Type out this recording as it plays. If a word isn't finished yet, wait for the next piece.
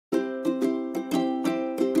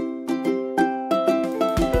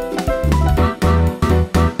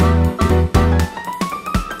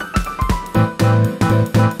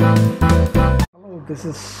This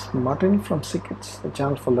is Martin from Secrets, the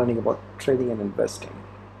channel for learning about trading and investing.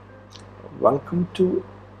 Welcome to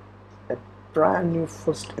a brand new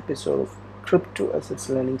first episode of Crypto Assets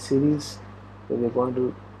Learning Series, where we're going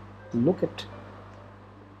to look at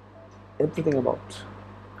everything about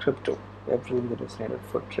crypto, everything that is needed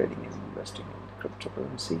for trading and investing in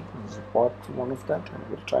cryptocurrency. This is part one of that, and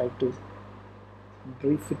we'll try to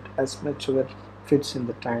brief it as much so that it fits in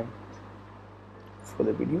the time for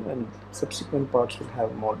the video, and subsequent parts will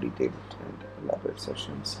have more detailed and elaborate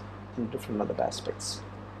sessions in different other aspects.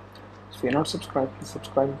 So if you're not subscribed, please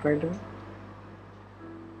subscribe right away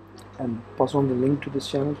and pass on the link to this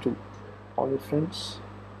channel to all your friends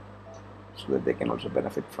so that they can also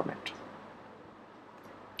benefit from it.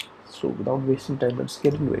 So without wasting time, let's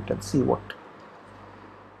get into it and see what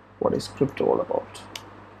is crypto all about,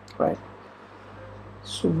 right?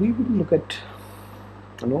 So we will look at,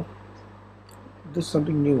 this is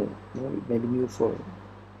something new, it may be new for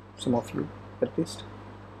some of you at least,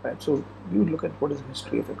 right? So we would look at what is the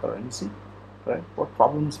history of a currency, right? What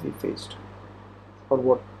problems we faced or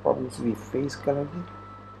what problems we face currently.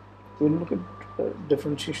 We'll look at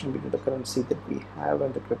differentiation between the currency that we have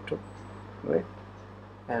and the crypto, right?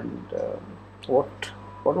 And what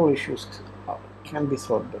all issues can be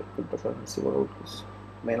solved by cryptocurrency, what all issues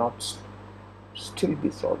may not still be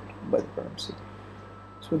solved by the currency.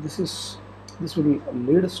 So this will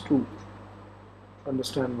lead us to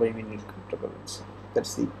understand why we need cryptocurrency.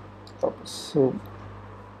 That's the purpose. So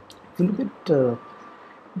if you look at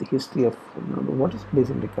the history of what is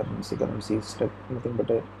basically currency. Currency is like nothing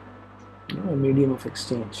but a medium of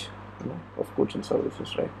exchange, of goods and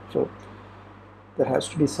services, right? So there has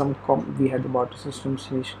to be some we had the barter systems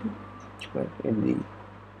initially, right, in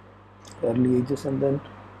the early ages, and then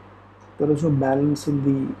there was no balance in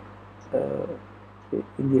the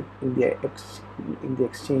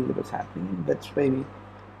exchange that was happening, and that's why we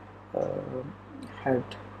had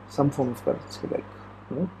some form of currency like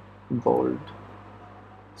gold,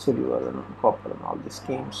 silver, and copper, and all these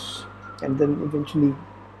schemes, and then eventually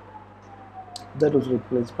that was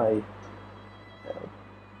replaced by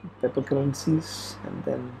paper currencies, and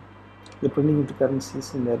then the printing of the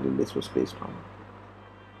currencies in the early days was based on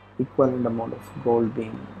equivalent amount of gold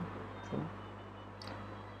being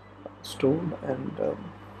stored, and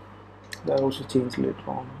that also changed later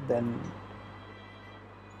on. Then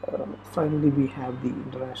finally we have the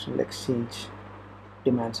international exchange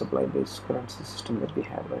demand supply based currency system that we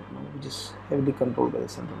have right now, which is heavily controlled by the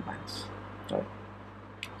central banks, right?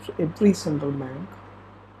 So every central bank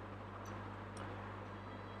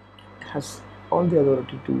has all the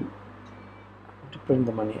authority to print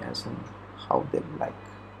the money as and how they like,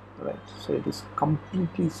 right? So it is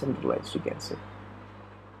completely centralized, you can say.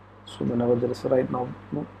 So whenever there is right now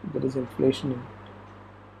there is inflation,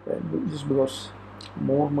 right, just because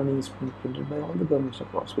more money is being printed by all the governments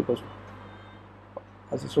across, because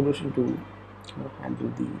as a solution to handle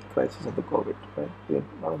the crisis of the COVID, right, we have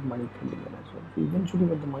a lot of money printing in as well. So eventually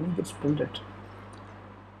when the money gets printed,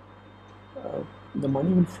 the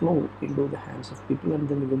money will flow into the hands of people, and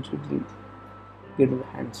then eventually it will get in the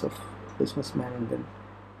hands of businessmen, and then,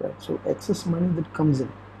 right, so excess money that comes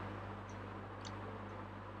in,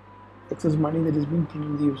 excess money that is being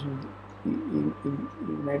printed in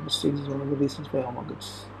the United States is one of the reasons why our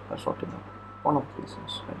markets are shorting up. One of the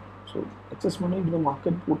reasons, right? So excess money into the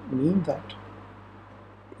market would mean that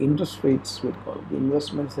interest rates, we call the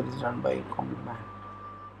investments that is done by a common man,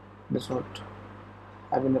 does not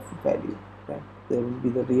have enough value, right? There will be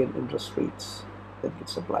the real interest rates that get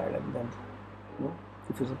supplied, and then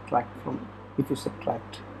if you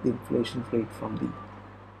subtract the inflation rate from the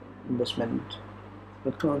investment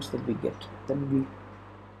returns that we get, then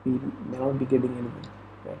we may not be getting anything,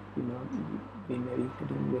 right? We may be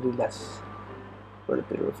getting very less for a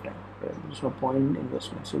period of time, right? There's no point in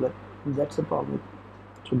investment. So that's the problem.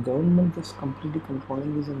 So government is completely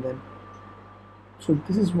controlling this, and then so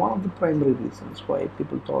this is one of the primary reasons why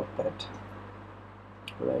people thought that,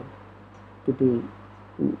 right, people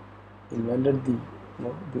who invented the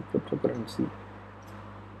cryptocurrency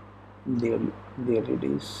in the early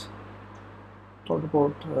days thought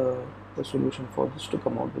about a solution for this to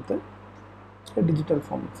come out with a digital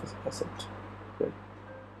form of asset, right?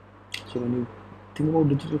 So when you think about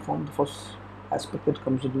digital form, the first aspect that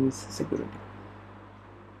comes to do is security.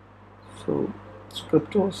 So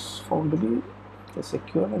crypto is found to be a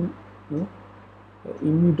secure and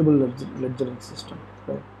immutable ledgering system,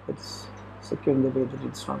 right? It's secure in the way that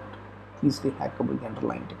it's not easily hackable, the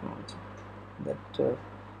underlying technology that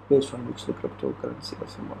based on which the cryptocurrency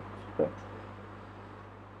was evolved, right?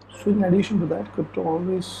 So in addition to that, crypto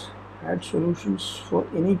always had solutions for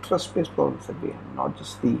any trust-based problems that we have, not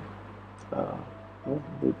just the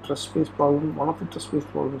the trust-based problem. One of the trust-based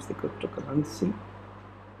problems is the cryptocurrency,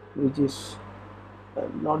 which is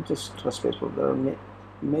not just trust-based problems. There are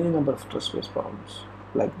many number of trust-based problems,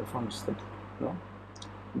 like the funds that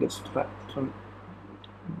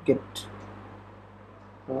get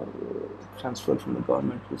transferred from the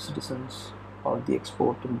government to citizens, or the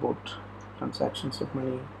export-import transactions of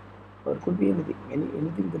money, or it could be anything,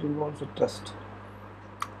 anything that involves a trust.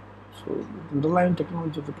 So the underlying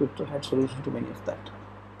technology of the crypto had solution to many of that,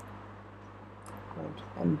 right?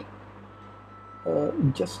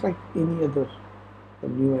 And just like any other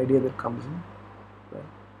new idea that comes in, right,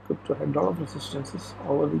 crypto had a lot of resistances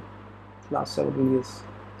over the last several years,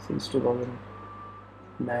 since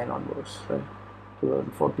 2009 onwards, right?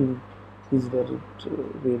 2014 is where it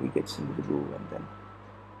really gets into the groove, and then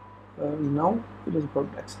now it is about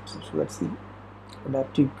acceptance. So that's the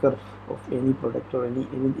adaptive curve of any product or any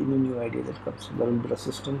new idea that comes. There will be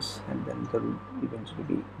resistance, and then there will eventually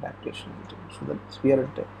be adaptation. So that we are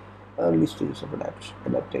at the early stages of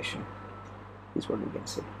adaptation is what we can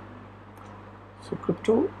say. So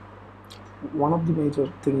crypto, one of the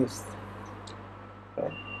major things,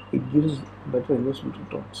 right, it gives better investment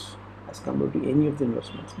returns as compared to any of the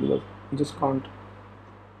investments, because you just can't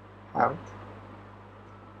have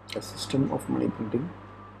a system of money printing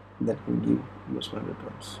that can give investment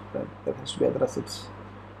returns, right? There has to be other assets.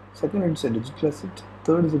 Second, it's a digital asset.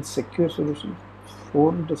 Third is it's secure solution.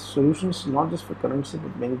 Fourth, it is solutions not just for currency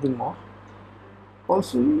but many things more.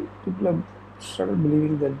 Also, people have started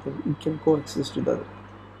believing that it can coexist with other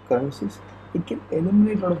currencies. It can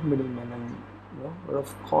eliminate a lot of middlemen and a lot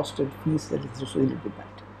of cost and fees that is associated with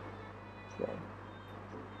that. Right?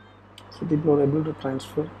 So people are able to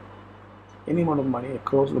transfer any amount of money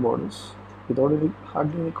across the borders without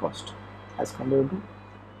hardly any cost, as compared to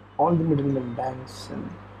all the middlemen, banks and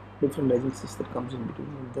different agencies that comes in between,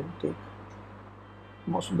 and then take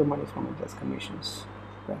most of the money from it as commissions.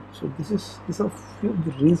 Right? So these are few of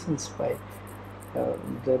the reasons why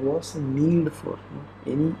there was a need for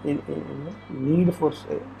need for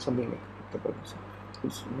something like cryptocurrency.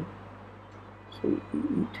 So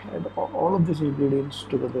it had all of these ingredients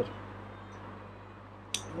together.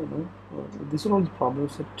 These are all the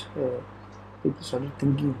problems that people started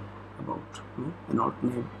thinking about an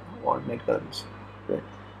alternate currency. Right?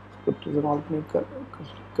 Crypto is an alternate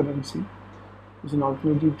currency. It's an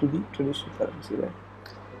alternative to the traditional currency, right?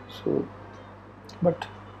 So, but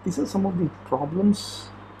these are some of the problems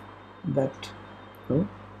that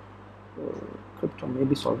crypto may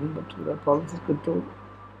be solving, but there are problems that crypto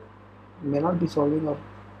may not be solving, or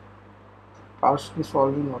partially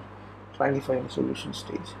solving, or trying to find a solution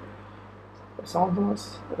stage. But some of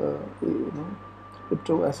those,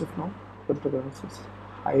 crypto as of now, cryptocurrencies,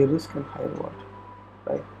 high risk and high reward,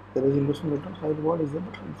 right? There is investment return, high reward is there,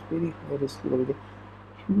 but it's very high risk because of the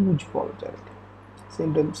huge volatility.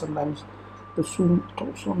 Same time, sometimes there's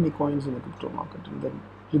so many coins in the crypto market, and then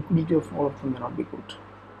liquidity of all of them may not be good,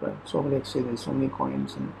 right? So many exchanges, so many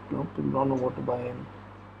coins, and people don't know what to buy, and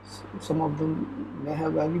some of them may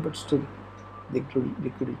have value, but still the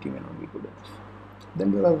liquidity may not be good enough.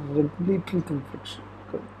 Then there are regulatory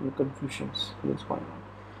confusions that's going on.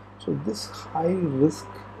 So this high risk,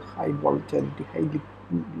 high volatility, high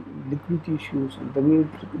liquidity issues, and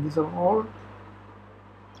regulatory, these are all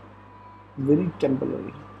very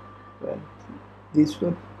temporary, right? These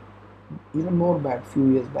were even more bad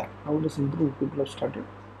few years back. Now it has improved. People have started.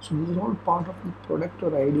 So this is all part of the product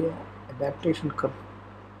or idea adaptation curve.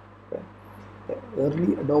 Right? The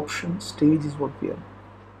early adoption stage is what we are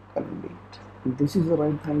currently at. And this is the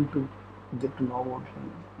right time to get to know about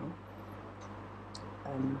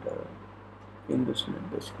and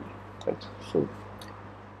investment, basically. Right? So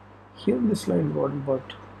here in this slide, what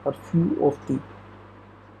about a few of the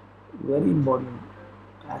very important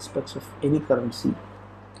aspects of any currency.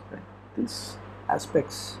 Right? These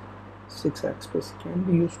aspects, 6 aspects, can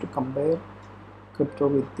be used to compare crypto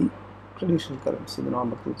with the traditional currency, the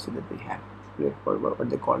normal currency that we have, what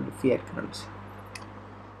they call the fiat currency.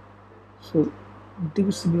 So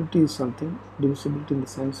divisibility is something. Divisibility in the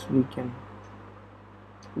sense we can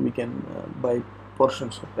buy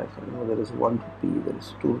portions of that. There is 1 rupee, there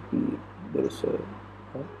is 2 rupee, there is a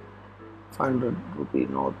 500 rupee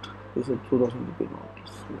note, there is a 2000 rupee note.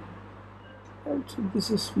 And so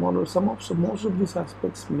this is smaller. So most of these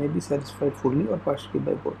aspects may be satisfied fully or partially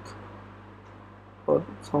by both, or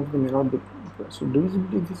some of them may not be. So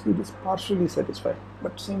divisibility, if you see, it is partially satisfied,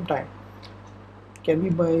 but at the same time, can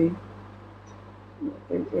we buy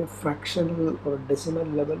a fractional or decimal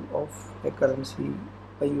level of a currency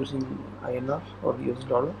by using INR or US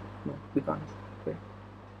dollar? No, we can't. Okay.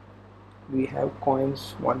 We have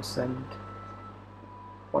coins 1 cent,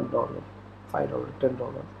 $1, $5,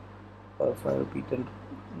 $10, 5 rupee, 10.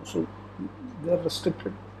 So they are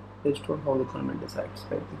restricted based on how the government decides.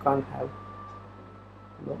 Right? You can't have,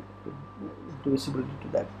 you know, divisibility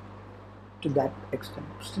to that extent.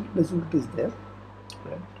 Still, divisibility is there,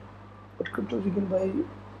 right? But cryptos you can buy,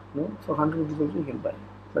 for 100 rupees also you can buy,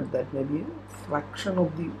 but that may be a fraction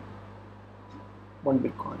of the one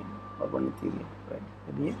Bitcoin or one Ethereum, right?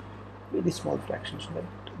 Maybe a very small fraction. So that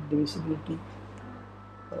divisibility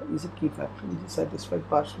is a key factor, which is satisfied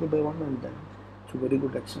partially by one and then to a very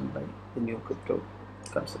good extent by the new crypto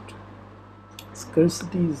concept.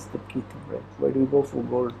 Scarcity is the key thing, right? Why do we go for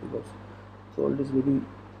gold? Because gold is very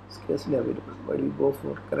scarcely available. Why do we go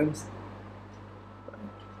for currency? Right?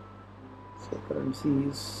 So currency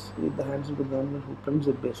is in the hands of the government, who prints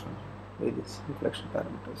it based on various inflation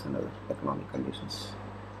parameters and other economic conditions,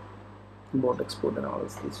 import, export, and all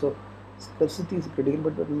these things. So scarcity is critical,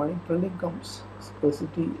 but when money printing comes,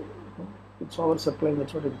 scarcity, it's oversupply, and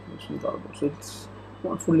that's what inflation is all about. So it's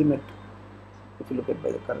not fully met if you look at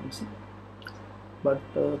by the currency. But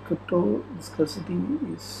crypto scarcity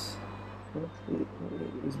is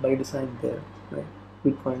by design there, right?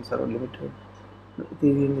 Bitcoins are limited.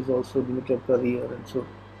 Ethereum is also limited per year, and so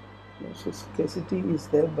so scarcity is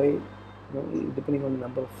there by depending on the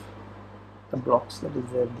number of the blocks that is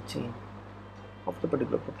there in the chain of the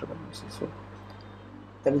particular cryptocurrency. So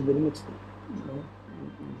that is very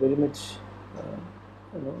much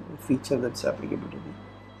a feature that's applicable to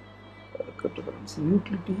the cryptocurrency.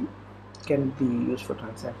 Utility can be used for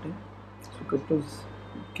transacting. So cryptos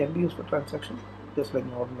can be used for transaction just like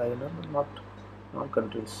northern INR, but not all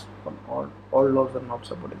countries, all laws are not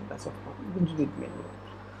supporting it as of now. Eventually it may work.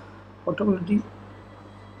 Portability,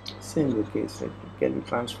 same the case, right? Can you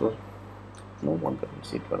transfer one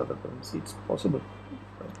currency to another currency? It's possible,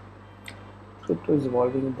 right? Crypto is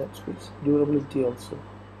evolving in that space. Durability also,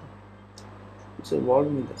 it's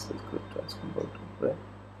evolving in that space, crypto as compared to, right?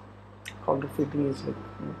 Counterfeiting is like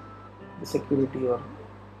the security or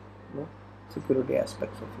security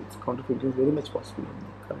aspects of it. Counterfeiting is very much possible in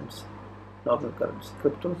the currency, normal currency.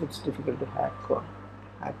 Cryptos, it's difficult to hack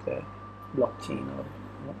a blockchain or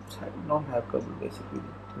non-hackable, basically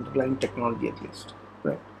the underlying technology at least,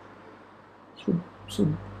 right? So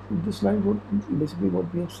this line,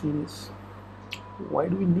 what we have seen is, why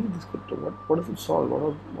do we need this crypto? What does it solve?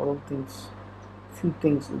 What are things? Few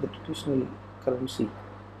things that the traditional currency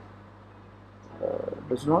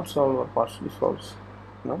does not solve or partially solves.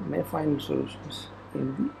 May find solutions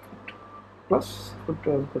in the crypto. Plus,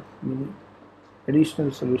 crypto has got many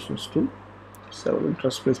additional solutions to several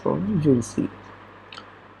trust-based problems, which you will see.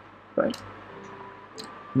 Right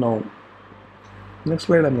now, next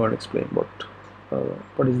slide I'm going to explain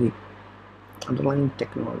what is the underlying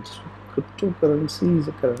technology. Cryptocurrency is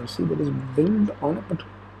a currency that is built on a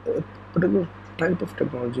particular type of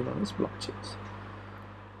technology known as blockchains.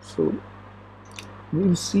 So we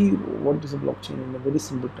will see what is a blockchain in a very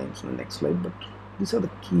simple terms in the next slide, but these are the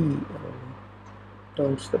key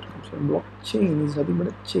terms that comes in. Blockchain is nothing but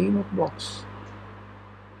a chain of blocks.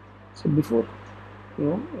 So before,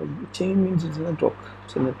 chain means it's a network.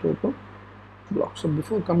 It's a network of blocks. So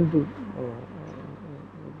before coming to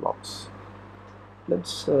blocks,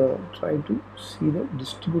 let's try to see the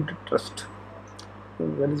distributed trust.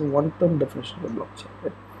 That is a one-term definition of a blockchain.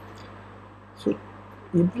 Right? So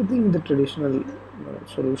everything in the traditional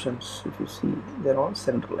solutions, if you see, they're all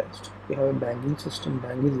centralized. We have a banking system.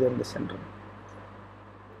 Bank is there in the center.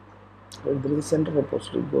 Right? There is a central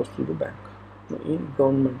repository. It goes to the bank. In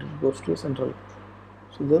government, it goes to a central.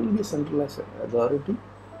 So there will be a centralized authority,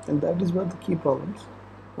 and that is where the key problems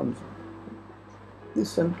comes in. This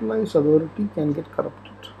centralized authority can get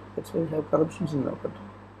corrupted. That's why we have corruptions in our country.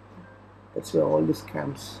 That's why all these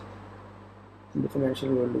scams in the financial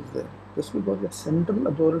world is there. Just because the central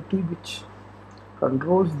authority which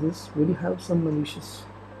controls this will have some malicious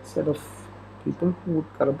set of people who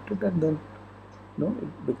would corrupt it, and then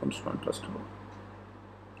it becomes non-trustable.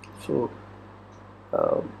 So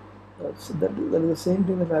that is the same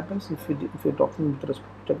thing that happens if you're talking with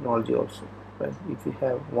respect to technology also, right? If you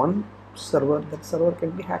have one server, that server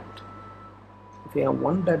can be hacked. If you have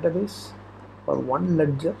one database or one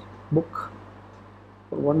ledger book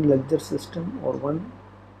or one ledger system or one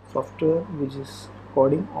software which is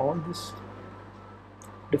recording all these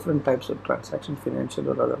different types of transactions, financial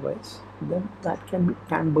or otherwise, then that can be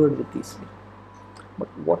tampered with easily. But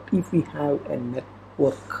what if we have a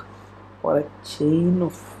network or a chain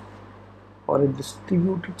of or a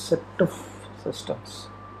distributed set of systems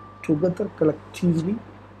together collectively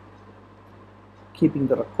keeping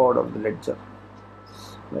the record of the ledger,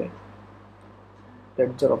 right?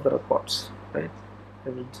 Ledger of the records, right?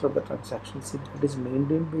 The ledger of the transactions, it is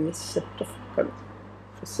maintained by a set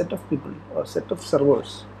of people, or set of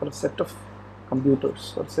servers, or a set of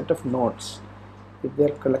computers, or a set of nodes. If they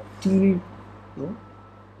are collectively,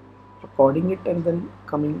 recording it and then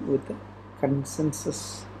coming with a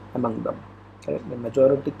consensus among them, right? The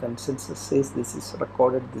majority consensus says this is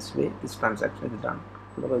recorded this way, this transaction is done,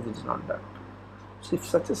 otherwise it is not done. So if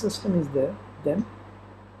such a system is there, then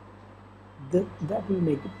that will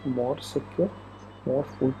make it more secure, more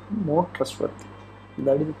full, more trustworthy.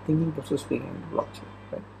 That is the thinking process behind blockchain,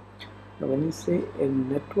 right? Now when you say a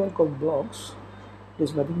network of blocks, it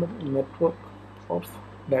is nothing but a network of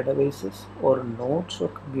databases or nodes or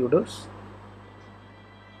computers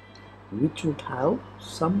which would have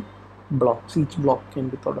some blocks. Each block can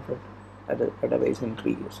be thought of as a database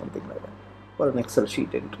entry or something like that, or an Excel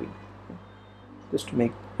sheet entry, just to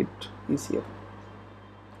make it easier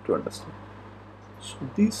to understand. So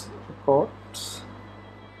these records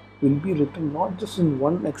will be written not just in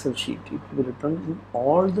one Excel sheet, it will be written in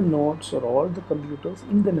all the nodes or all the computers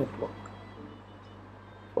in the network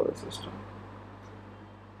for the system,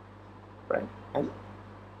 right? And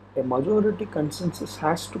a majority consensus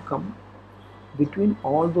has to come between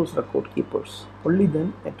all those record keepers. Only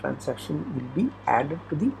then a transaction will be added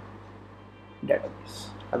to the database.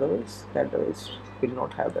 Otherwise, database will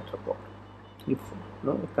not have that record. If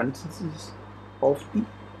a consensus of the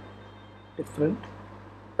different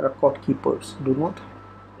record keepers do not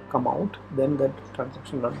come out, then that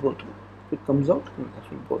transaction will not go through. If it comes out, then that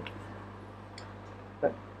will go through.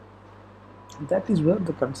 Right? That is where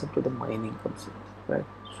the concept of the mining comes in. Right?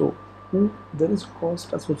 So there is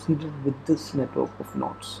cost associated with this network of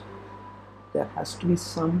nodes. There has to be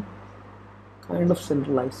some kind of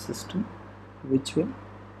centralized system which will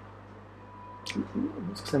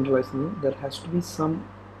there has to be some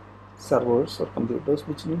servers or computers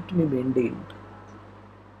which need to be maintained,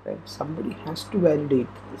 right? Somebody has to validate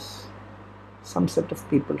this. Some set of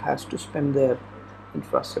people has to spend their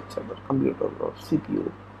infrastructure or computer or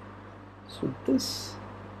CPU. So this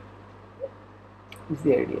is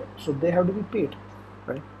the idea. So they have to be paid,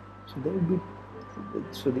 right? So they will be.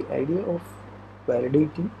 So the idea of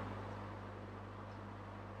validating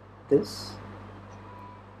this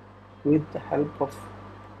with the help of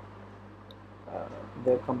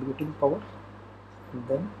their computing power, and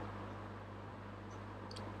then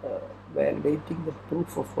validating the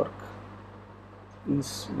proof of work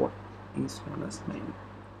is what is known as mining,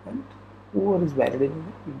 and whoever is validating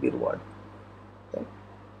it will be rewarded, right?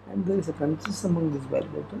 And there is a consensus among these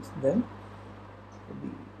validators, then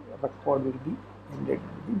the record will be ended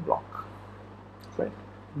with the block, right?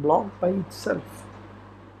 Block by itself,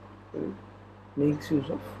 right, makes use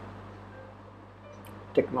of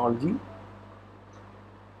technology,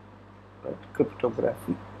 right,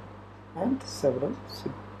 cryptography, and several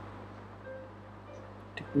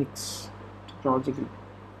technological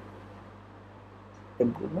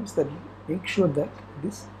improvements that make sure that it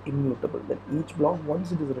is immutable, that each block,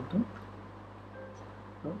 once it is written,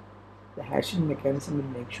 the hashing mechanism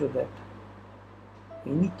will make sure that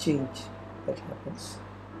any change that happens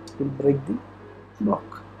will break the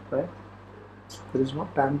block, right? There is no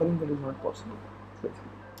tampering, that is not possible,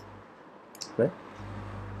 right?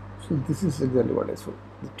 So this is exactly what I said.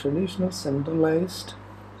 The traditional centralized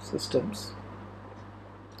systems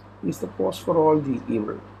is the cause for all the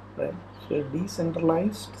evil, right? So a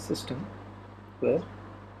decentralized system where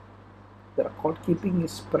the record keeping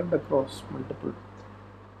is spread across multiple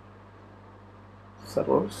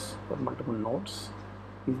servers or multiple nodes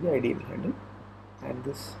is the idea behind it. And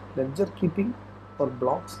this ledger keeping or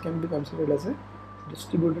blocks can be considered as a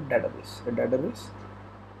distributed database, a database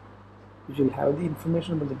which will have the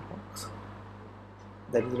information about the blocks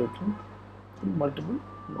that is written in multiple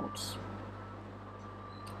nodes,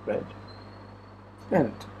 right?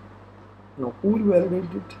 And now who will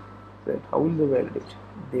validate it, right? How will they validate?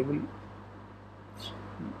 They will,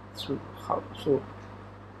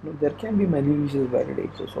 there can be malicious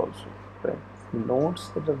validators also, right? Nodes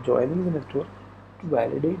that are joining the network to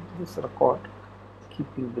validate this record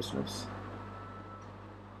keeping business,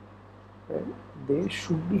 right? They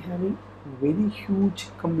should be having very huge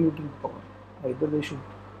computing power. Either they should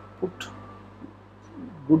put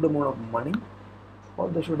good amount of money, or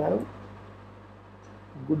they should have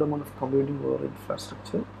good amount of computing or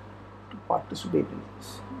infrastructure to participate in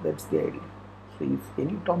this. That's the idea. So if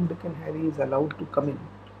any Tom, Dick and Harry is allowed to come in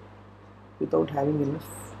without having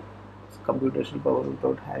enough computational power,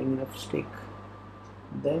 without having enough stake,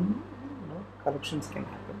 then corruptions can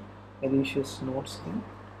happen. Malicious nodes can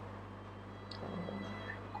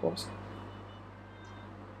cause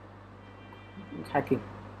hacking,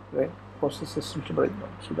 right? Cause the system to break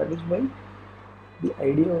down. So that is why the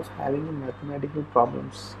idea of having a mathematical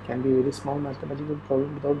problems can be a very small mathematical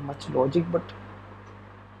problem without much logic, but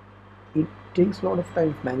it takes a lot of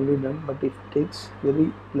time manually done, but it takes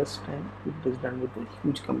very less time if it is done with a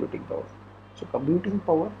huge computing power. So computing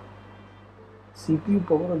power, CPU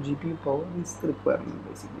power or GPU power is the requirement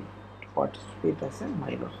basically to participate as a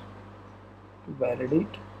miner to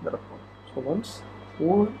validate the record. So once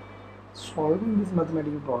over solving this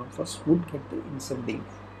mathematical problem first would get the incentive,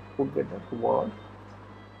 would get the reward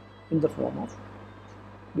in the form of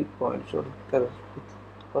bitcoins or Ether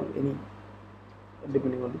or any,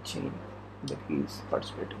 depending on the chain that he is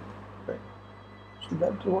participating, right? So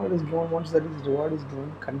that reward is given. Once that is reward is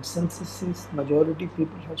given, consensus is majority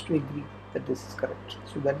people has to agree that this is correct.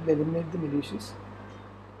 So that will eliminate the malicious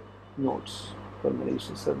nodes or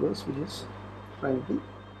malicious servers which is trying to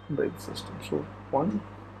break the system. So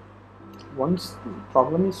once the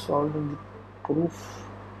problem is solved in the proof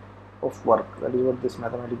of work, that is what this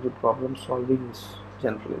mathematical problem solving is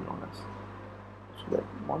generally known as. So that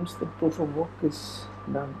once the proof of work is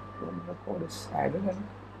done, then the code is added, and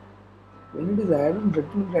when it is added,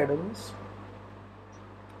 written in the database,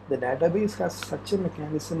 the database has such a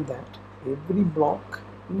mechanism that every block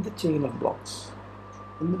in the chain of blocks,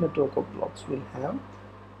 in the network of blocks, will have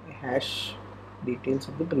a hash details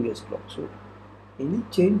of the previous block. So any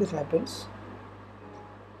change that happens,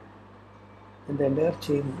 and the entire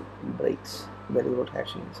chain breaks. That is what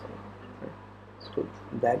hashing is about, right? So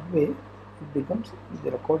that way it becomes,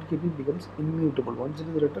 the record keeping becomes immutable. Once it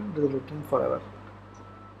is written forever,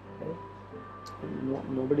 right?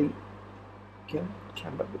 Nobody can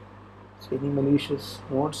tamper with. So any malicious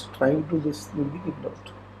nodes trying to this will be kicked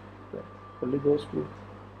out, right? Only those who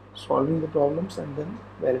solving the problems and then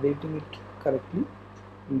validating it correctly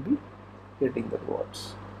will be getting the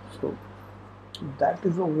rewards. So that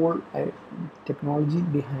is the whole technology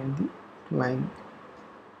behind the line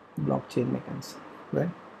blockchain mechanism, right?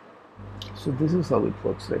 So this is how it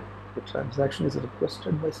works, right? The transaction is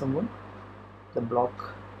requested by someone, the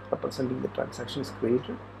block representing the transaction is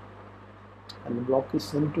created, and the block is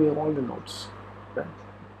sent to all the nodes, right?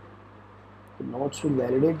 The nodes will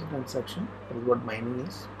validate the transaction. That is what mining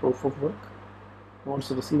is, proof of work.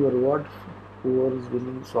 Nodes receive a reward. Whoever is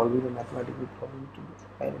winning, solving the mathematical problem to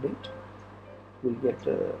validate will get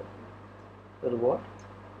a reward,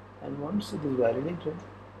 and once it is validated,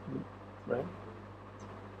 right,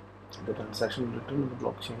 the transaction will return to the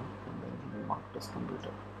blockchain and then will be marked as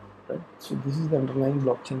completed, right? So this is the underlying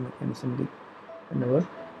blockchain mechanism whenever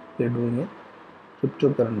you are doing a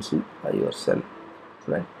cryptocurrency by yourself,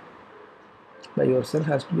 right? By yourself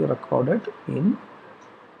has to be recorded in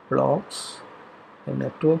blocks, a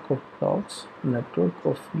network of blocks, network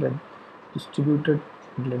of distributed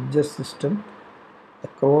ledger system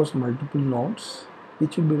across multiple nodes,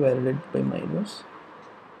 which will be validated by miners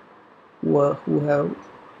who have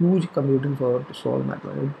huge computing power to solve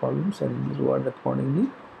mathematical problems and be rewarded accordingly.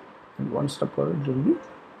 And once recorded, it will be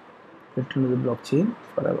written to the blockchain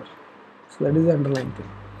forever. So that is the underlying thing.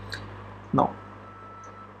 Now,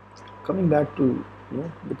 coming back to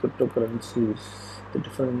the cryptocurrencies, the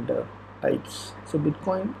different types. So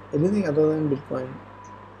Bitcoin, anything other than Bitcoin,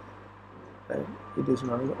 right? It is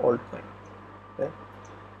known as altcoin, right?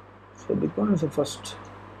 So Bitcoin is the first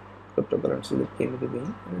cryptocurrency that came into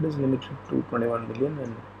being, and it is limited to 21 million,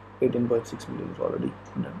 and 18.6 million is already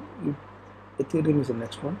done. Ethereum is the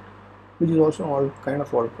next one, which is also all kind of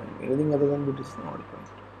altcoin. Anything other than it is an altcoin,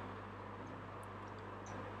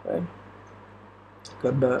 right?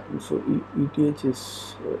 So ETH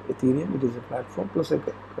is Ethereum. It is a platform plus a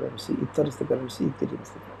currency. Ether is the currency. Ethereum is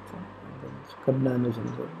the platform. And then Cardano is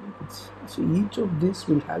another. So each of these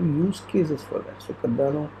will have use cases for that. So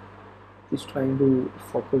Cardano is trying to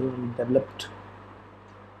focus on developed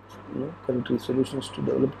countries, solutions to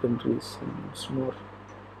developed countries, and it's more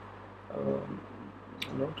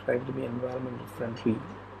trying to be environmental friendly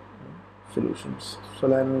solutions.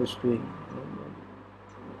 Solana is doing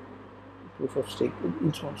proof of stake.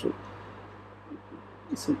 It's also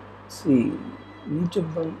see each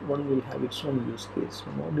of them one will have its own use case.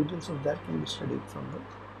 So more details of that can be studied from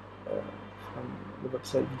the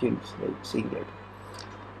website which you will see later.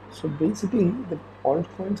 So basically, the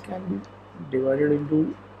altcoins can be divided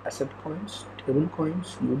into asset coins, stable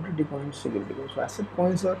coins, utility coins, security coins. So asset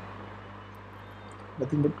coins are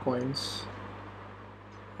nothing but coins,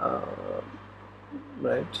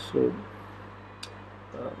 right? So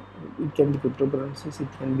it can be cryptocurrencies,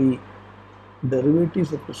 it can be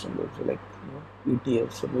derivatives of crystal gold, so like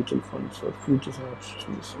ETFs or mutual funds or futures and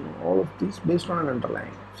options, all of these based on an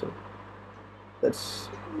underlying. So that's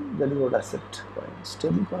that is what asset coins.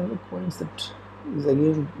 Stable coins are coins that is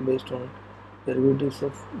again based on derivatives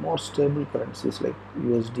of more stable currencies like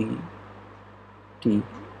T,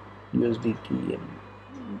 USDT, and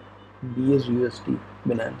BSUSD,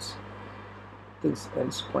 Binance, things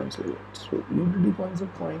and coins like that. So USD coins are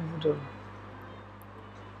coins that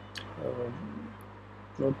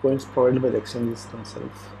are coins provided by the exchanges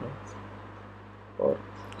themselves, or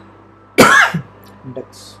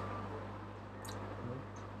index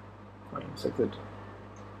coins, etc.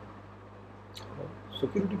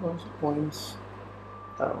 Security coins are coins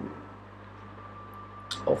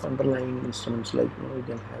of underlying instruments, like you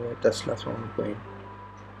can have a Tesla own coin,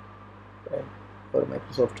 right, or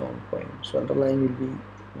Microsoft own coin. So underlying will be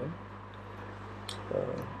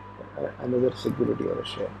another security or a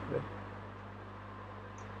share, right?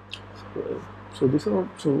 So these are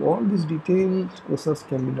all these detailed research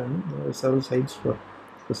can be done. There are several sites for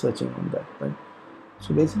researching on that, right?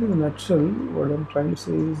 So basically, in a nutshell, what I'm trying to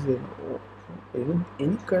say is,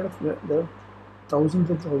 any kind of, there are thousands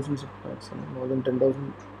and thousands of coins, more than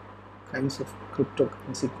 10,000 kinds of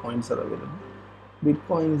cryptocurrency coins are available.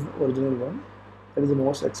 Bitcoin is the original one, that is the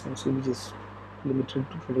most expensive, which is limited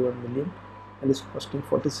to 21 million and is costing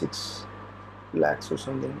 46 lakhs or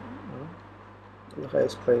something, the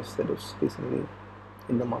highest price that is recently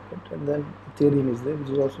in the market. And then Ethereum is there, which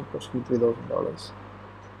is also costing $3,000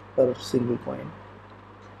 per single coin.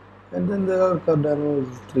 And then there are Cardano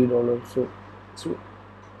is $3.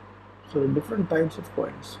 So different types of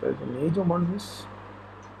coins. Right? The major one is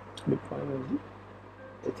Bitcoin and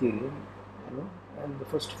the Ethereum, and the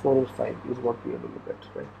first 4 or 5 is what we have to look at.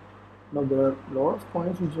 Right now, there are a lot of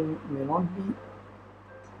coins which may not be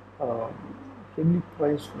heavily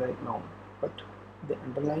priced right now, but the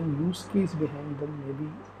underlying use case behind them may be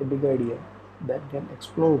a big idea that can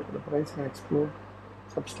explode. The price can explode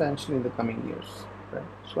substantially in the coming years. Right?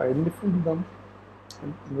 So identifying them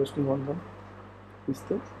and investing on them is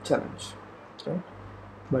the challenge, right?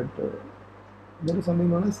 But there is something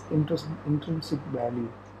known as intrinsic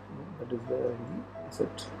value, that is there in the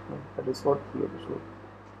asset. That is what we have to show.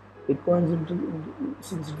 Bitcoin,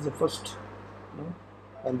 since it is the first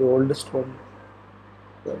and the oldest one,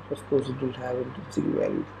 right, of course it will have intrinsic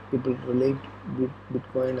value. People relate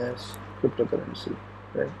Bitcoin as cryptocurrency,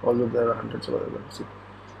 right? Although there are hundreds of other currencies.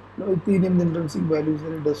 Now, Ethereum, the intrinsic value is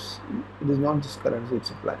that it is not just currency;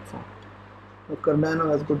 it's a platform. Now,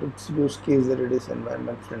 Cardano has got its use case that it is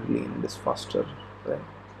environment friendly and it is faster, right?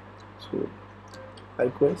 So,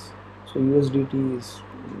 likewise, so USDT is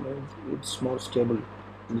it's more stable.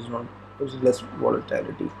 It is not, there's less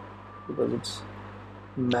volatility because it's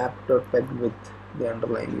mapped or pegged with the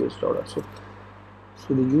underlying US dollar. So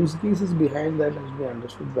the use cases behind that has to be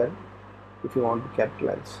understood well if you want to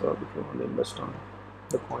capitalize or if you want to invest on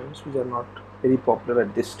the coins which are not very popular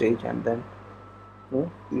at this stage, and then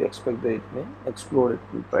you expect that it may explode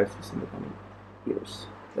its prices in the coming years.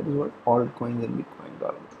 That is what altcoins and Bitcoin are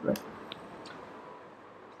about, right?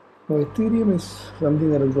 Now, Ethereum is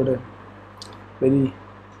something that has got a very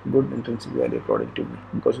good intrinsic value according to me,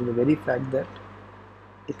 because of the very fact that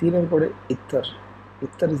Ethereum got a Ether.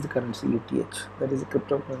 Ether is the currency, ETH. That is a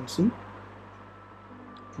cryptocurrency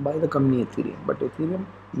by the company Ethereum. But Ethereum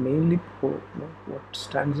mainly, what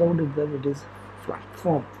stands out is that it is a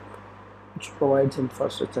platform which provides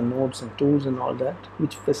infrastructure, nodes and tools and all that,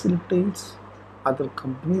 which facilitates other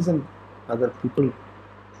companies and other people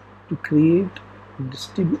to create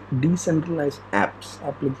decentralized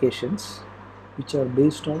applications which are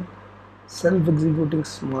based on self-executing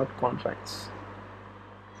smart contracts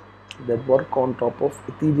that work on top of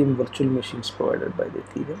Ethereum virtual machines provided by the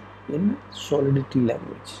Ethereum in Solidity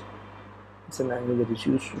language. It's a language that is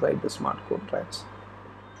used to write the smart contracts,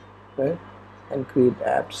 right, and create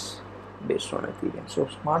apps based on Ethereum. So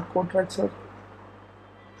smart contracts are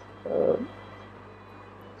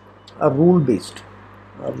rule-based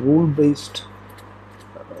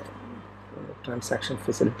transaction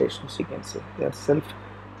facilitations, you can say. They are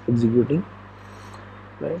self-executing,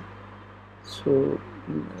 right? So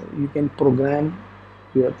you can program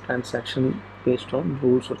your transaction based on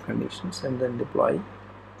rules or conditions and then deploy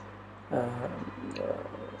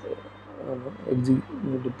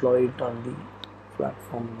it on the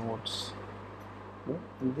platform nodes.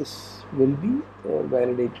 And this will be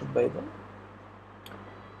validated by the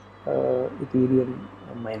Ethereum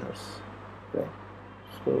miners, right?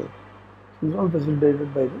 So it's all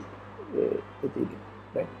facilitated by the Ethereum,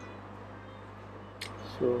 right?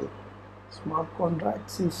 So smart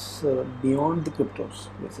contracts is beyond the cryptos,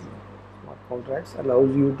 basically. smart contracts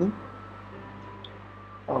allows you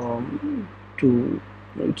to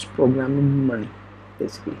it's programming money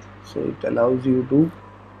basically. So it allows you to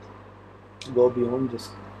go beyond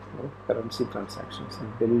just currency transactions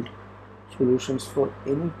and build solutions for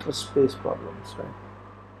any trust-based problems, right?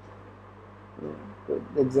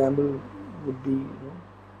 The example would be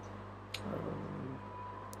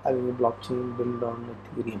having a blockchain built on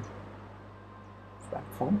Ethereum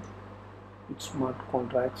platform with smart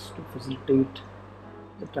contracts to facilitate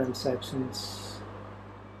the transactions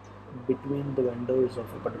between the vendors of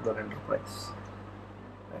a particular enterprise.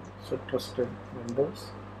 Right? So trusted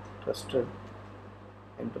vendors, trusted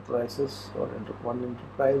enterprises, or one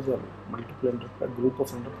enterprise or multiple enterprise, group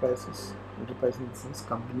of enterprises, enterprise in the sense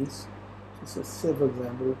companies. So say for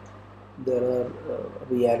example, there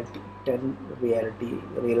are 10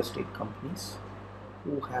 real estate companies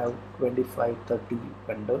who have 25-30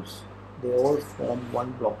 vendors. They all form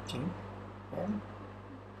one blockchain, and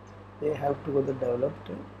they have together developed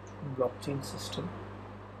a blockchain system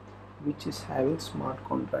which is having smart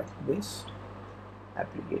contract based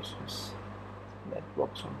applications that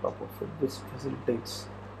works on top of it. This facilitates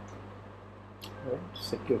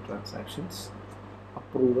secure transactions,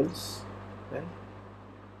 approvals, right?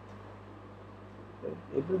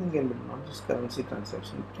 Everything can be, not just currency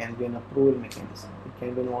transaction, it can be an approval mechanism, it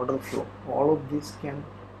can be an order flow. All of this can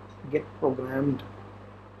get programmed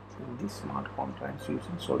in the smart contracts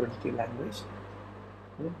using Solidity language,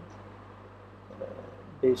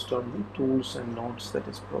 based on the tools and nodes that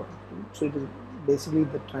is provided. So it is basically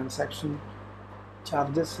the transaction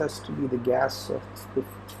charges has to be the gas, or the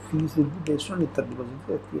fees will be based on Ether because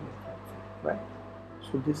it's Ethereum, right?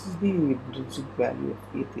 So this is the intrinsic value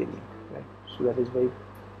of Ethereum, right? So that is why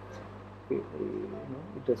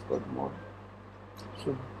it has got more.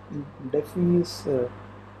 So DeFi is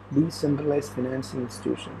decentralized financing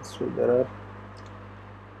institutions. So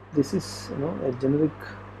this is a generic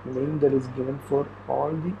name that is given for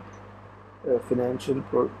all the financial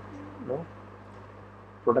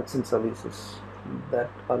products and services that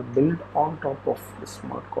are built on top of the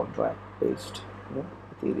smart contract based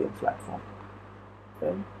Ethereum platform,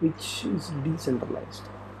 right, which is decentralized.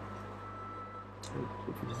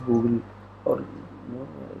 If you just Google, or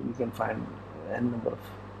you can find a number of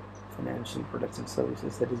financial products and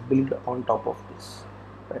services that is built on top of this,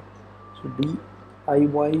 right? So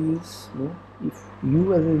DIY is if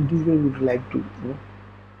you as an individual would like to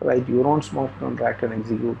write your own smart contract and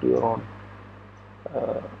execute your own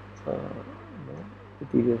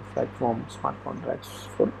Ethereum platform smart contracts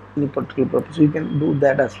for any particular purpose, you can do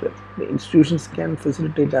that as well. The institutions can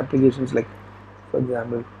facilitate applications like, for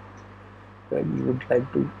example, you would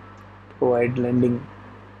like to provide lending,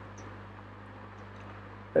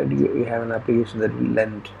 right? You have an application that will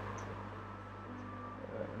lend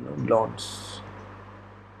loans,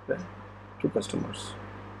 right, to customers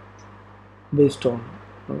based on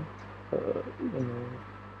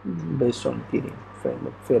based on Ethereum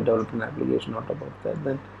framework. If you develop an application on top of that,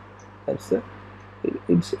 then that's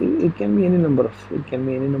it can be any number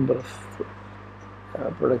of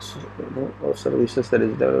products or services that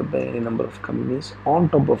is developed by any number of companies on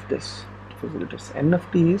top of this facilities.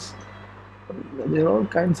 NFTs, there are all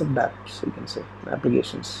kinds of dApps, you can say,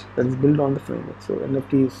 applications that is built on the framework. So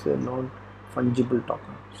NFT is a non-fungible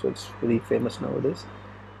token, so it's very famous nowadays.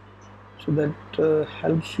 So that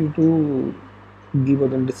helps you to give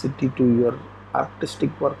authenticity to your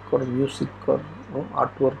artistic work or music or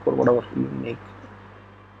artwork or whatever you make.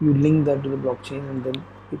 You link that to the blockchain, and then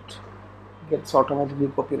it gets automatically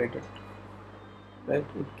copyrighted, right?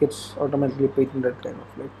 It gets automatically patented, kind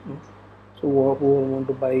of like. So whoever want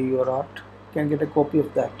to buy your art can get a copy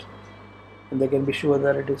of that, and they can be sure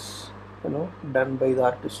that it is done by the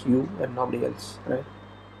artist, you and nobody else, right?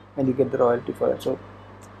 And you get the royalty for that. So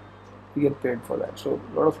you get paid for that. So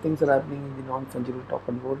a lot of things are happening in the non-fungible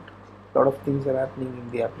token world. A lot of things are happening in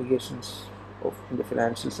the applications in the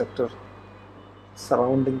financial sector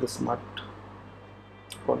surrounding the smart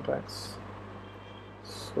contracts.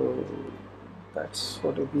 So that's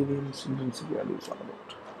what Ethereum's intrinsic value is all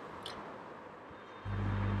about.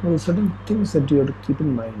 Well, certain things that you have to keep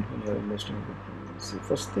in mind when you are investing in Bitcoin. See,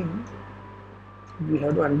 first thing, we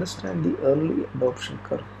have to understand the early adoption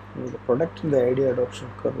curve. The product and the idea adoption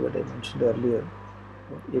curve that I mentioned earlier.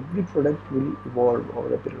 Every product will evolve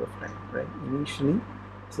over a period of time, right? Initially,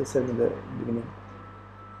 as I said in the beginning,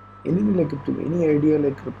 anything like any idea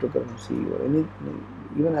like cryptocurrency or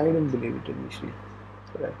even I didn't believe it initially,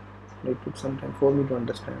 right? It took some time for me to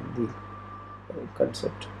understand the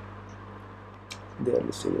concept in the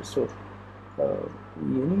early stages. So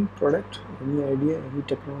any product, any idea, any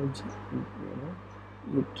technology,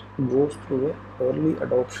 it goes through a early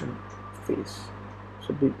adoption phase.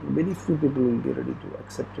 So very few people will be ready to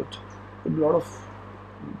accept it. A lot of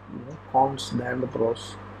cons than the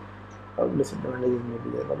pros. Disadvantages may be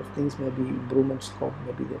there. A lot of things may be improvements scope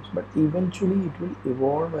may be there. But eventually it will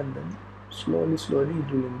evolve, and then slowly it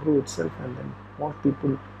will improve itself, and then more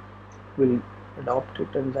people will adopt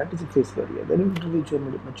it, and that is a phase barrier. Then it will reach a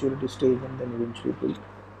maturity stage, and then eventually it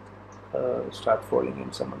will start falling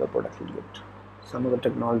in. Some other product will get, some other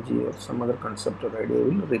technology or some other concept or idea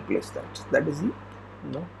will replace that. That is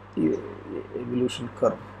the evolution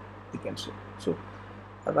curve, we can say. So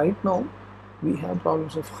right now we have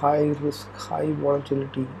problems of high risk, high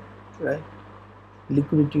volatility, right?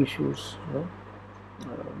 Liquidity issues,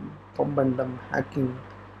 pump and dump, hacking,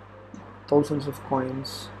 thousands of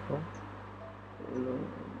coins,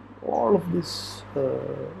 all of these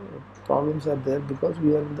problems are there because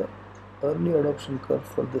we are in the early adoption curve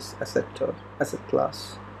for this asset or asset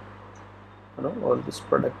class, or this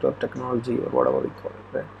product or technology or whatever we call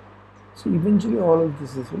it, right? So eventually all of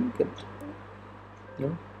this will get,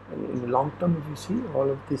 in the long term, if you see, all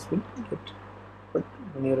of this will get. But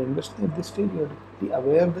when you are investing at this stage, you have to be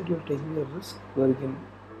aware that you are taking a risk where you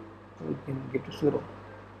can get to zero.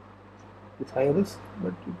 It's high risk,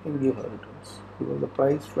 but you can give high returns because the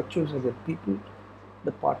price fluctuates like that. People,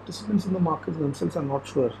 the participants in the markets themselves are not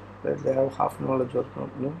sure, right? They have half knowledge or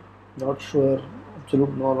not sure,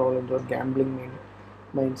 absolute no knowledge, or gambling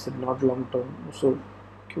mindset, not long term. So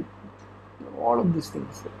all of these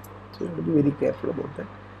things. So you have to be very careful about that.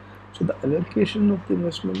 So the allocation of the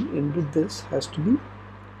investment into this has to be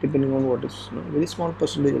depending on what is very small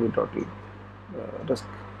percentage of the total risk,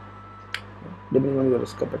 depending on your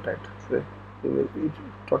risk appetite. Right?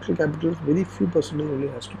 Total capital, very few percentage only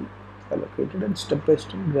has to be allocated, and step by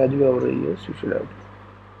step, gradually over the years, you should have to.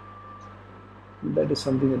 That is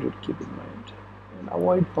something that you would keep in mind. And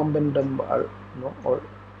avoid pump and dump, or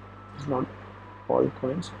it's not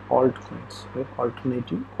altcoins, right?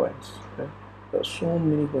 Alternative coins, right? There are so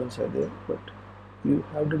many coins are there, but you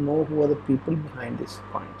have to know who are the people behind these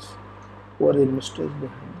coins, who are the investors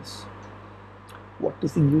behind this. What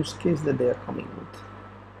is the use case that they are coming with?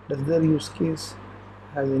 Does their use case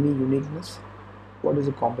has any uniqueness? What is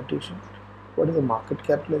the competition? What is the market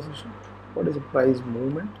capitalization? What is the price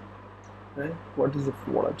movement? Right? What is the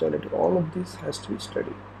volatility? All of this has to be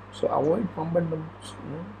studied. So avoid pump and dumps,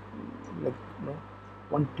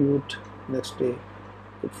 one tweet, next day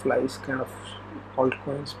it flies kind of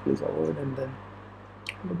altcoins. Please avoid, and then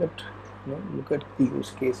look at the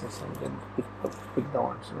use cases and then pick the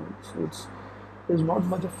ones. So there's not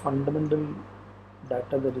much of fundamental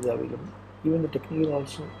data that is available. Even the technical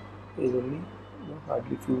also is only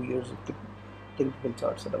hardly few years of technical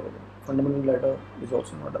charts are available. Fundamental data is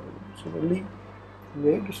also not available. So the only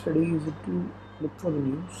way to study is to look for the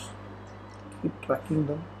news, keep tracking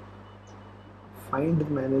them, find the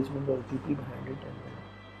management or the people behind it, and then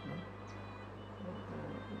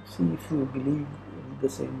see if you believe in the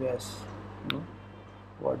same way as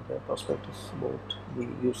what the prospectus about the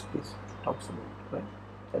use case talks about, right?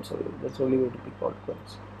 That's the only way to pick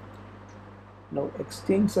altcoins. Now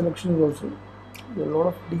exchange selection is also, there are a lot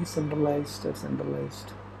of decentralized or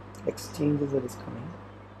centralized exchanges that is coming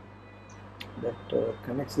that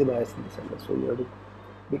connects the buyers and the sellers. So you have to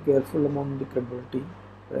be careful among the credibility,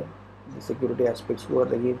 right? The security aspects, who are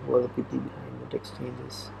the people behind the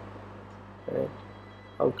exchanges, right?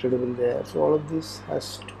 How credible they are. So all of this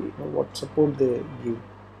has to be, what support they give,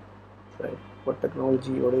 right? What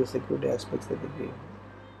technology, what are the security aspects that they give,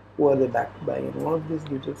 who are they backed by, and all of these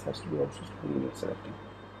details has to be also studied when selecting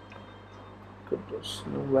cryptos.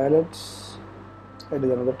 Wallets, that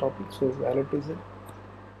is another topic. So wallet is a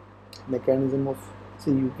mechanism of,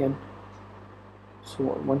 you can, so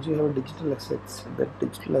once you have a digital assets, that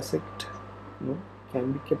digital asset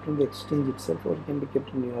can be kept in the exchange itself, or can be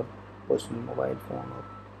kept in your personal mobile phone or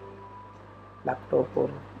laptop or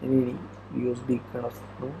any USB kind of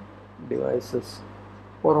devices,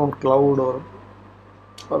 or on cloud, or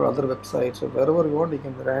other websites, or wherever you want. You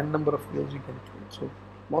can, random number of ways you can trade. So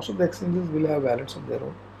most of the exchanges will have wallets of their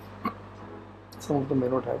own. Some of them may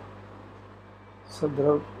not have. So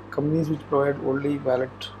there are companies which provide only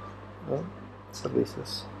wallet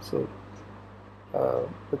services. So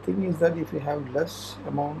the thing is that if you have less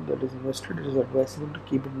amount that is invested, it is advisable to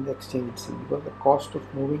keep it in the exchange itself, because the cost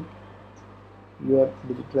of moving your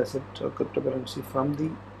digital asset or cryptocurrency from the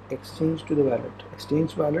exchange to the wallet,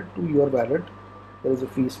 exchange wallet to your wallet, there is a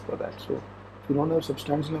fees for that. So if you don't have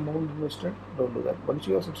substantial amount invested, don't do that. Once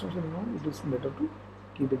you have substantial amount, it is better to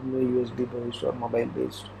keep it in the USB based or mobile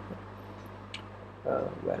based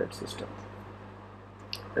wallet system.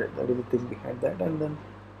 right? That is the thing behind that. And then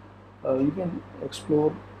you can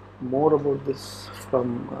explore more about this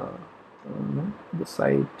from the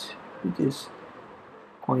site, which is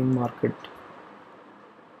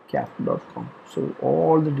coinmarketcap.com. So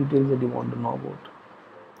all the details that you want to know about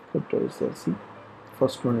crypto is there. See,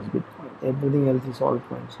 first one is Bitcoin. Everything else is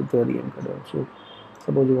altcoins, Ethereum, whatever. So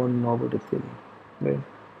suppose you want to know about Ethereum, right?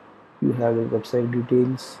 You have the website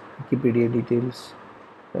details, Wikipedia details,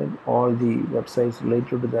 and all the websites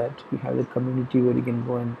related to that. You have the community where you can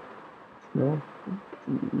go and you know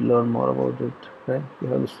learn more about it, right? You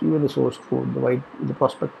have even the source code, the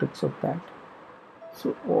prospectus of that.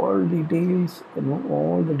 So all details,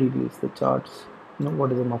 all the details, the charts,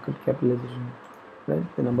 what is the market capitalization, right?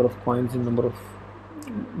 The number of coins, the number of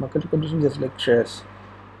market capitalization, just like shares,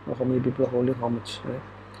 how many people are holding how much, right?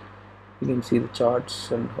 You can see the charts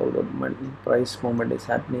and how the price movement is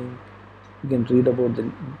happening. You can read about the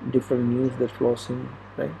different news that flows in,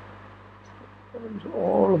 right? And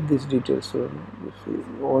all of these details, so you see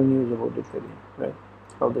all news about Ethereum, right?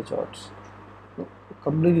 How the charts.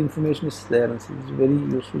 Complete information is there, and it's a very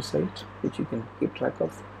useful site which you can keep track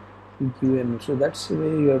of. So that's the way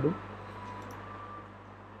you have to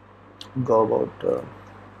go about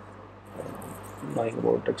knowing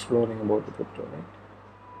about, exploring about the crypto, right?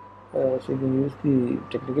 So you can use the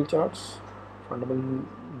technical charts, fundamental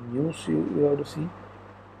news you have to see,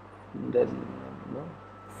 and then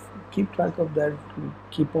keep track of that,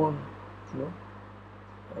 keep on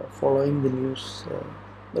following the news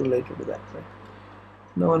related to that, right?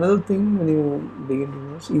 Now another thing, when you begin to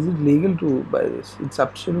invest, is it legal to buy this? It's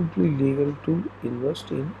absolutely legal to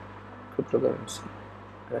invest in cryptocurrency,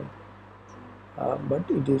 right? But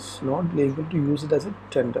it is not legal to use it as a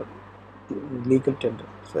tender, legal tender.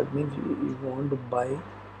 So that means you want to buy, you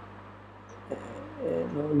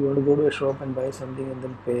want to go to a shop and buy something and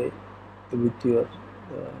then pay with your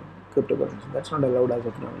cryptocurrency. That's not allowed as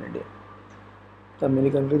of now in India. There are many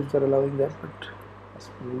countries which are allowing that, but as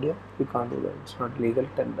in India, we can't do that. It's not legal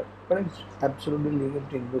tender, but it's absolutely legal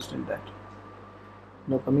to invest in that.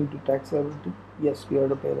 Now coming to tax liability, yes, we have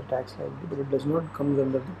to pay the tax liability, but it does not come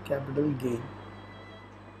under the capital gain.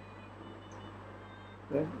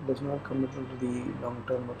 Right? It does not come under the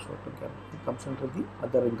long-term or short-term capital. It comes under the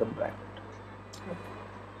other income bracket. Okay.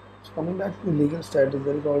 So coming back to the legal status,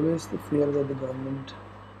 there is always the fear that the government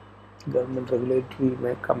regulatory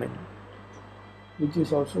may come in, which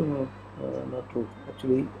is also not true.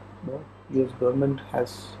 Actually, US government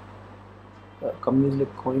has companies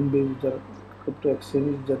like Coinbase, which are crypto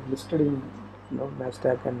exchanges, which are listed in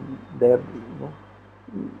Nasdaq and their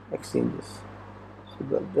exchanges. So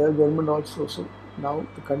their government also. So now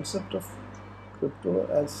the concept of crypto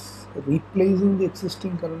as replacing the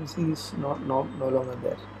existing currency is no longer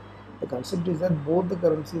there. The concept is that both the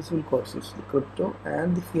currencies will coexist. The crypto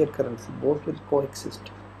and the fiat currency both will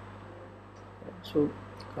coexist. So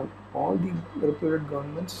all the reputed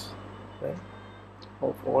governments, right,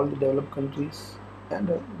 of all the developed countries and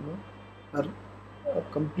are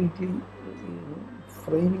completely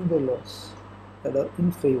framing the laws that are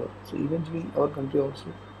in favor. So eventually our country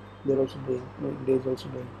also, they're also doing, India is also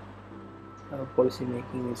doing policy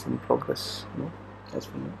making is in progress, as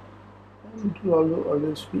we know. And it will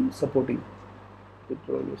always be supportive. It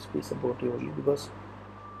will always be supportive only because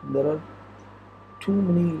there are too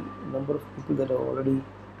many number of people that have already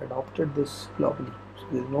adopted this globally. So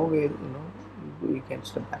there's no way we can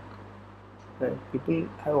step back. Right? People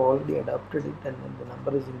have already adopted it, and then the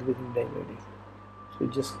number is increasing day by day. So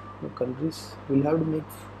just countries will have to make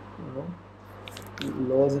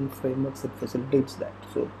laws and frameworks that facilitates that.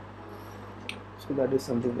 So that is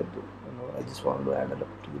something that I just wanted to add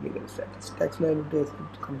up to the legal status. Tax liability, as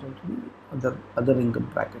it comes into the other income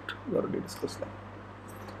bracket. We already discussed that.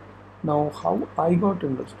 Now, how I got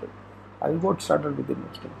invested? I got started with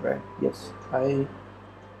investing, right? Yes, I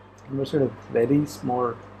invested a very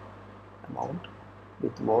small amount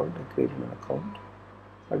with Vauld. I created an account,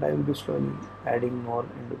 but I will be slowly adding more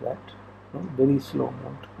into that. Very slow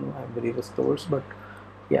amount. I'm very risk averse, but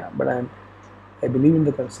yeah, but I believe in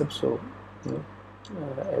the concept, so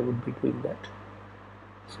I would be doing that.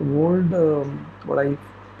 So Vauld, what I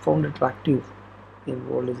found attractive in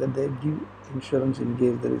Vauld is that they give insurance in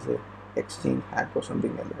case there is a exchange hack or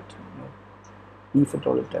something like that. If at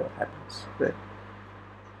all it ever happens, right?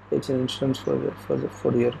 It's an insurance for your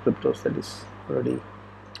cryptos that is already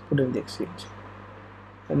put in the exchange,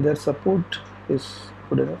 and their support is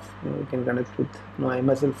good enough. You can connect with. I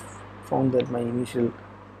myself found that my initial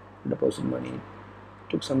deposit money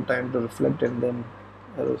took some time to reflect, and then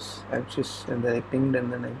I was anxious, and then I pinged,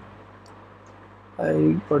 and then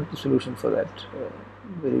I got the solution for that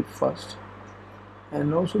very fast.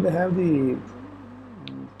 And also they have the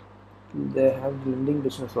lending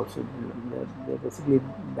business also. They're basically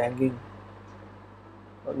banking,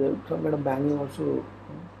 or they're some kind of banking also.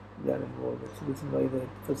 They are involved. That's the reason why they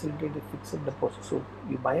facilitate a fixed deposit. So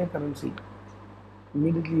you buy a currency,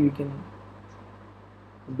 immediately you can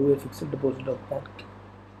do a fixed deposit of that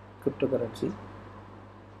cryptocurrency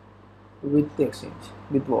with the exchange,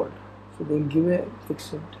 with Vault. So they'll give a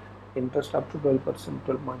fixed interest up to 12%,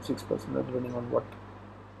 12.6%, depending on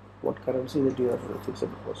what currency that you are fixed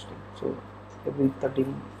depositing. So every 30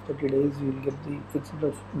 days you will get the fixed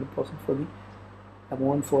deposit for the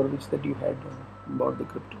amount for which that you had bought the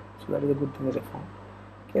crypto. So that is a good thing that I found.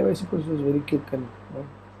 KYC process was very quick and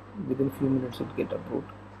within a few minutes it get approved.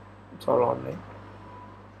 It's all online.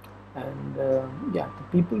 And yeah, the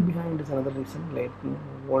people behind is another reason. Like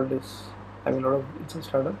Vault is having a lot of, it's a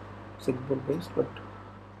startup, Singapore based, but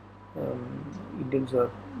Indians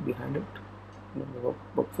are behind it. The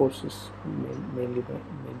workforce is mainly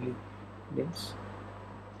Indians.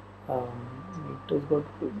 It has got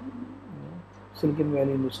Silicon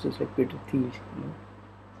Valley industries like Peter Thiel,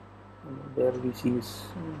 their VCs,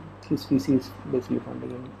 his VC is basically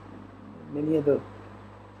funding, and many other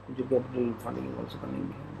venture capital funding is also coming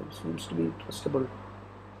behind. There seems to be trustable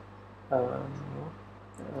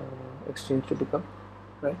exchange to pick up,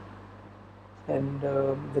 right? And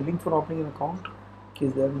the link for opening an account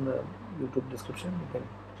is there in the YouTube description. You can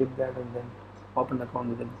click that and then open an account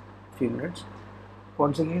within a few minutes.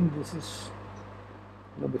 Once again, this is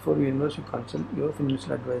before you invest, you consult your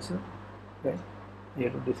financial advisor, right? You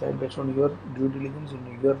have to decide based on your due diligence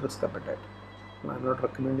and your risk appetite. I'm not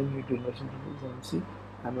recommending you to invest into currency.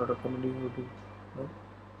 I'm not recommending you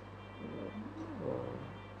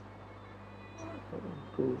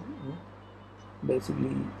to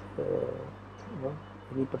basically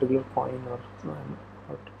any particular coin, or I'm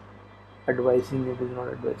not advising you. It is not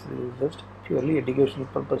advising. It is just purely educational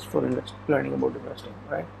purpose for learning about investing,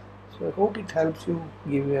 right? So I hope it helps you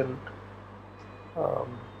give your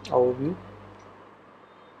overview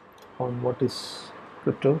on what is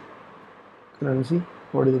cryptocurrency,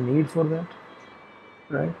 what is the need for that,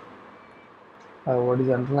 right? What is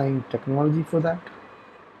the underlying technology for that,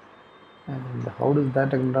 and how does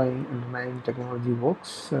that underlying technology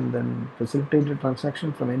works, and then facilitate the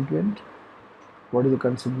transaction from end to end. What is the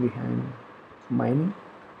concept behind mining?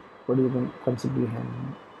 What is the concept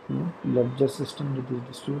behind ledger system that is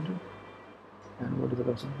distributed? And what is the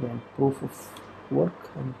concept behind proof of work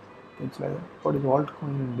and things like that? What is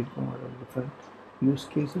altcoin and Bitcoin? What are different use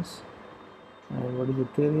cases? And what is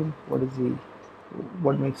Ethereum?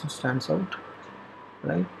 What makes it stands out,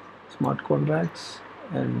 right? Smart contracts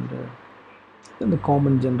and then the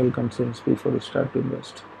common general concerns before you start to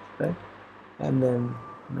invest, right? And then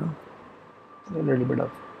a little bit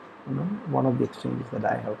of one of the exchanges that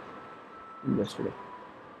I have invested in.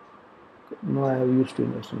 I have used to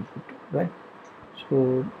invest in crypto, right?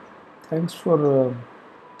 So thanks for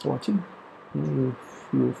watching.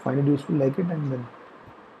 If you find it useful, like it, and then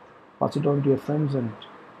pass it on to your friends, and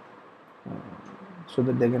so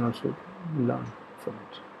that they can also learn from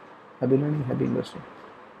it. Happy learning, happy investing,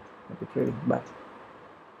 happy trading. Bye.